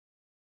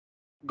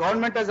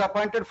Government has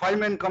appointed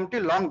 5-man committee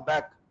long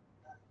back,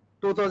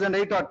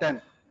 2008 or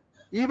 10.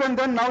 Even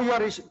then, now you are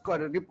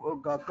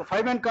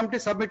 5-man committee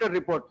submitted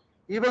report.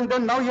 Even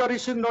then, now you are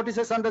issuing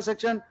notices under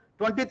section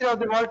 23 of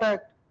the Vault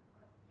Act.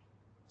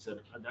 Sir,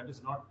 that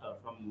is not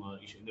from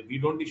issue. We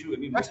don't issue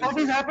any. That's what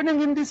is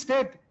happening in this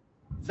state.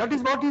 That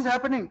is what is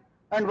happening.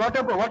 And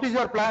what is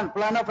your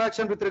plan of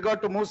action with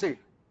regard to Musi?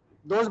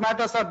 Those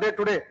matters are there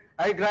today.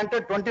 I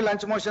granted 20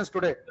 lunch motions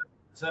today.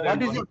 Sir,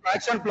 what is your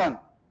action plan?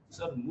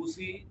 Sir,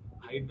 Musi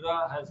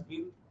Hydra has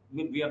been. I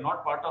mean, we are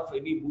not part of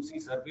any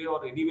Musi survey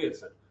or anywhere,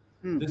 sir.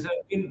 This has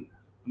been.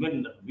 I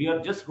mean, we are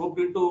just roped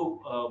into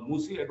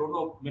Musi. I don't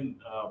know. I mean,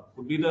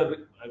 could be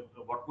the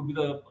what could be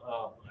the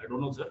I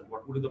don't know, sir.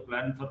 What would be the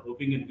plan for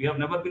roping in? We have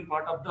never been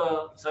part of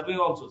the survey,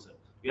 also, sir.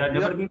 We have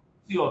never been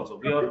Musi also.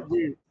 We are.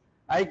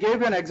 I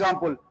gave an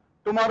example.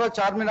 Tomorrow,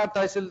 Charminar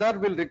Tahsildar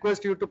will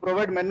request you to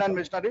provide men and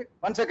machinery.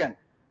 Once again,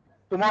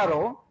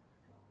 tomorrow,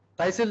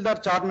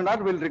 Tahsildar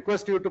Charminar will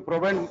request you to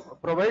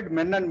provide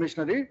men and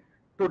machinery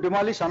to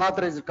demolish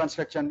unauthorized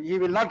construction. He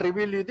will not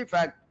reveal you the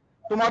fact.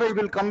 Tomorrow he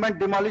will come and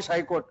demolish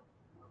High Court.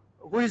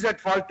 Who is at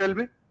fault? Tell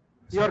me.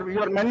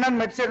 Your men and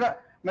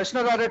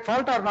machinery are at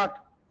fault or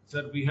not?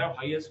 Sir, we have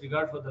highest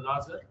regard for the law,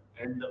 sir,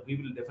 and we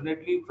will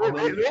definitely.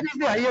 Where is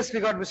the highest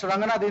regard, Mr.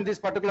 Ranganath, in this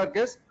particular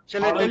case?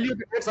 Shall I tell you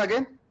the dates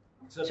again?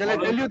 Sir, shall I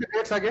tell you the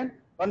dates again?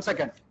 1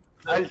 second.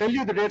 Sir. I'll tell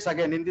you the dates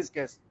again in this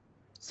case.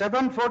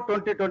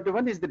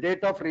 7/4/2021 is the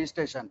date of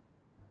registration.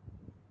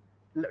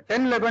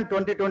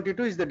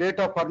 10/11/2022 is the date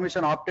of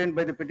permission obtained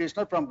by the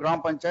petitioner from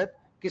Gram Panchayat,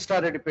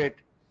 Kistaredi,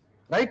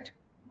 right?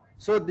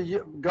 So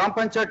the Gram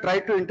Panchayat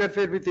tried to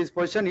interfere with his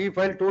position. He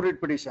filed 2 writ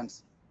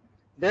petitions.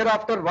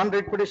 Thereafter, 1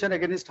 writ petition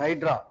against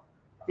Hydra.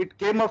 It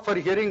came up for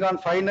hearing on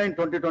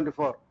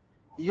 5/9/2024.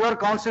 Your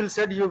counsel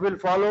said you will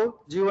follow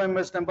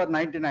GOMS number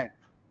 99.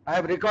 I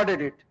have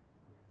recorded it.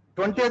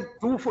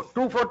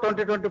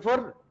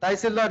 2/4/2024,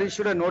 Tahsildar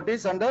issued a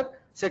notice under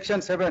section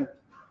 7.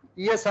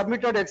 He has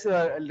submitted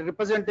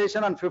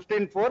representation on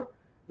 15/4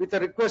 with a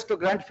request to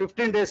grant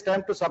 15 days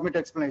time to submit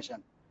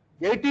explanation.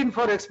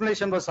 18/4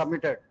 explanation was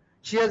submitted.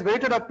 She has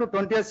waited up to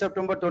 20th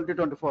September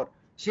 2024.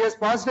 She has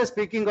passed a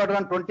speaking order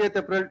on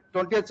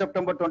 20th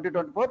September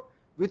 2024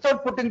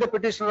 without putting the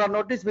petitioner on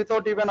notice,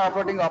 without even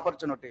affording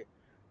opportunity.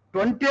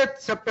 20th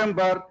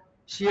September,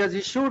 she has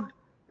issued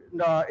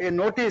a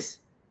notice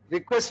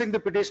requesting the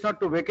petitioner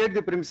to vacate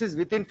the premises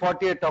within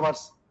 48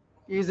 hours.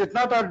 Is it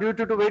not our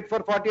duty to wait for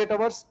 48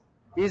 hours?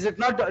 Is it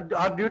not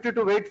our duty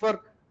to wait for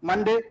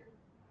Monday?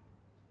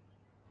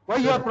 Why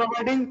you are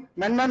providing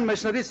men and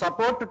machinery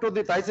support to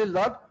the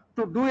Tahsildar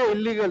to do a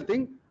illegal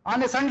thing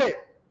on a Sunday?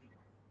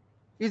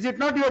 Is it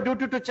not your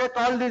duty to check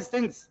all these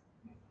things?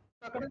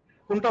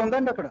 Kunta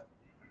undandi akkada?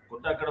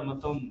 Kunta akkada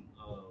mottam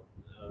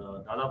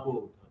dadapu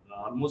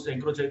almost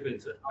encroach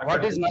ayipindi, sir.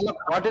 What is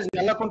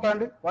Nallakunta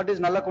andi? What is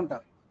Nallakunta?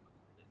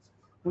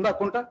 Unda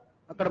Kunta?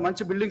 Akkada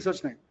manchi buildings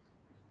vachinayi.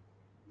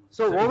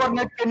 So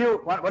overnight, can you,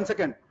 1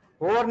 second,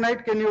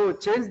 overnight can you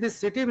change this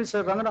city,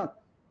 Mr. Ranganath?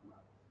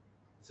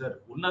 Sir,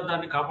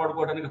 ఉన్నదాన్ని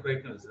కాపాడుకోవడానికి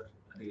ప్రయత్నం, sir.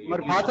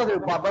 మరి పాతది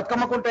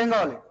బతుకమ్మకుంటే ఏం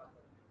కావాలి?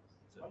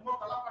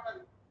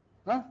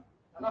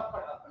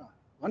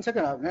 1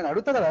 second, నేను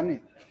అడుగుతా కదా అన్ని.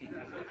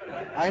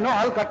 I know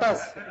all kattas.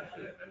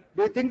 Do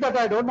you think that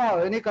I don't know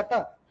any katta?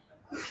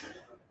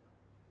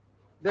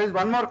 There is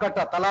one more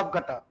katta, Talab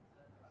katta.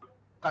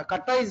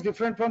 Katta is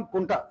different from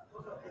kunta.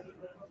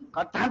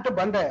 Katta ante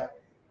bandaya.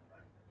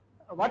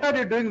 What are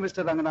you doing, Mr.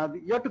 Ranganath?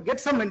 You have to get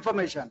some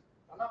information.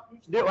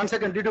 1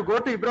 second, did you go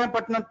to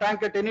Ibrahimpatnam tank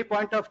at any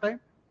point of time?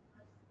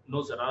 No,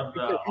 sir.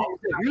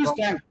 It's a huge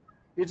tank.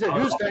 It's a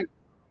huge tank.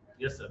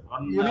 Yes, sir.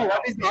 You know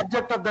what is the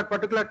object of that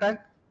particular tank?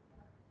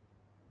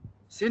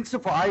 Since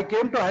I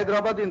came to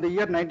Hyderabad in the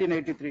year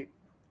 1983,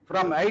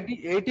 from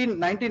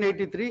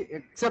 1983,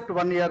 except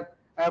 1 year,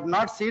 I have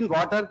not seen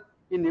water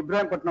in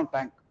Ibrahimpatnam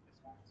tank.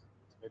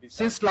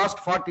 Since last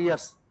 40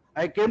 years,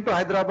 I came to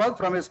Hyderabad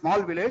from a small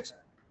village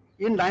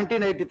in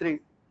 1983.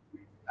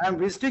 I am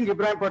visiting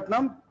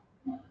Ibrahimpatnam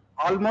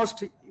almost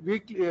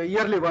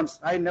yearly once.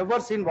 I never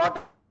seen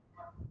water.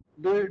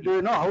 Do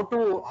you know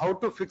how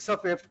to fix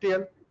up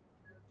FTL?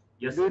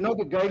 Yes. Do you know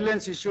the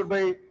guidelines issued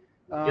by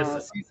Yes,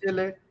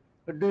 CCLA?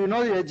 Do you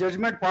know a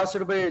judgment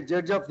passed by a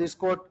judge of this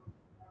court?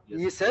 Yes.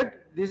 He said,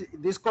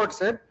 this court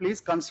said, please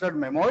consider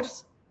memos,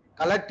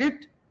 collect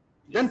it,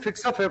 then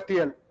fix up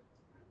FTL.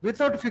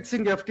 Without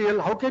fixing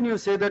FTL, how can you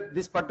say that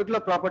this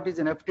particular property is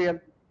an FTL?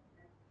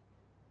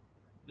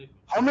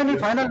 How many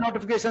final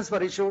notifications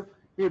were issued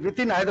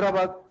within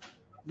Hyderabad,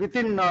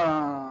 within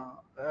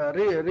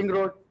Ring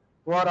Road,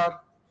 ORR?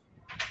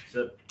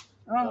 Sir,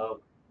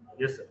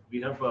 yes, sir.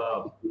 We have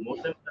more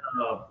than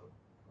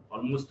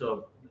almost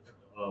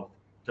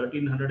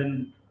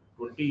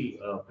 1,320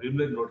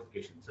 preliminary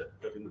notifications, sir.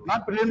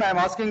 Not preliminary, I am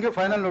asking you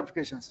final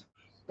notifications.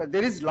 But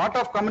there is lot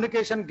of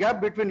communication gap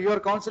between your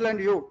council and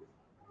you.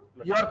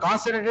 You are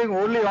concentrating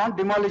only on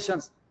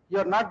demolitions. You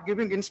are not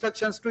giving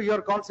instructions to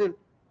your council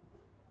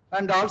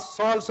and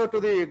also to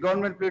the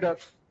government pleader,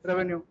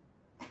 revenue.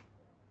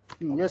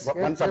 Yes,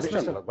 one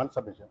submission. One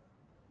submission.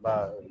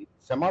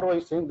 SMRO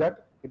is saying that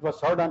It was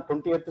served on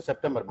 20th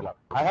September, my lord.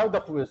 I have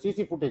the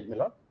CC footage, my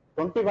lord.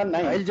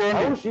 21/9. I'll join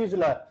How you. she is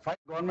Fine.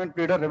 Government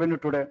pleader revenue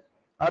today.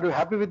 Are you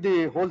happy with the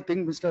whole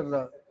thing, Mr.?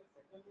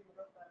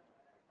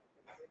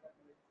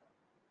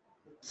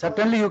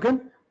 Certainly you can.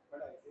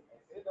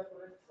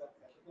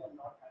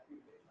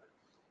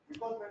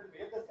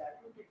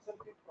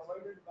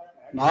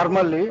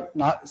 Normally,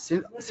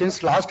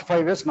 since last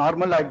 5 years,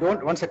 normally I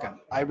don't, one second,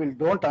 I will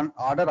don't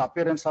order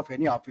appearance of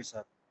any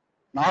officer.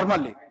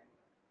 Normally.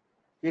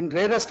 In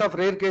rarest of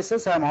rare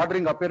cases, I am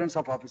ordering appearance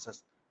of officers.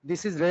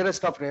 This is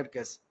rarest of rare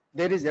case.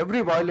 There is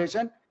every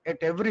violation at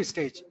every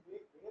stage.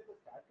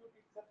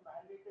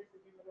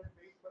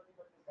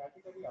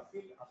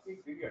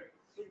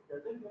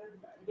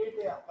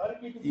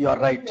 You are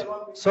right.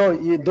 So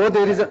though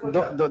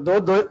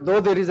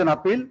there is an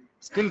appeal,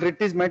 still writ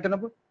is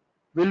maintainable,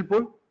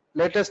 willful,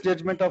 latest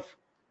judgment of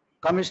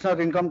Commissioner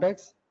Income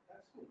Tax.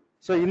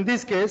 So in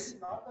this case,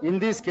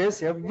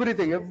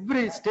 everything,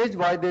 every stage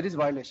why there is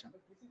violation.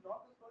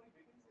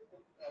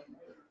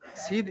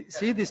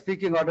 See the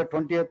speaking order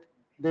 20th.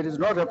 There is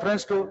no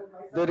reference to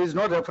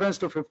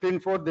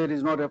 15.4. There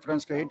is no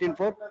reference to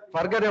 18.4.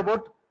 Forget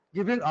about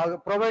giving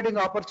providing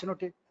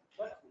opportunity.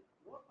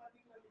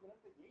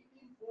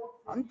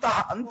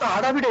 అంత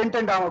హడావిడి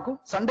ఏంటండి ఆమెకు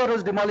Sunday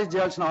రోజు demolish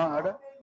చేయాల్సిన ఆడ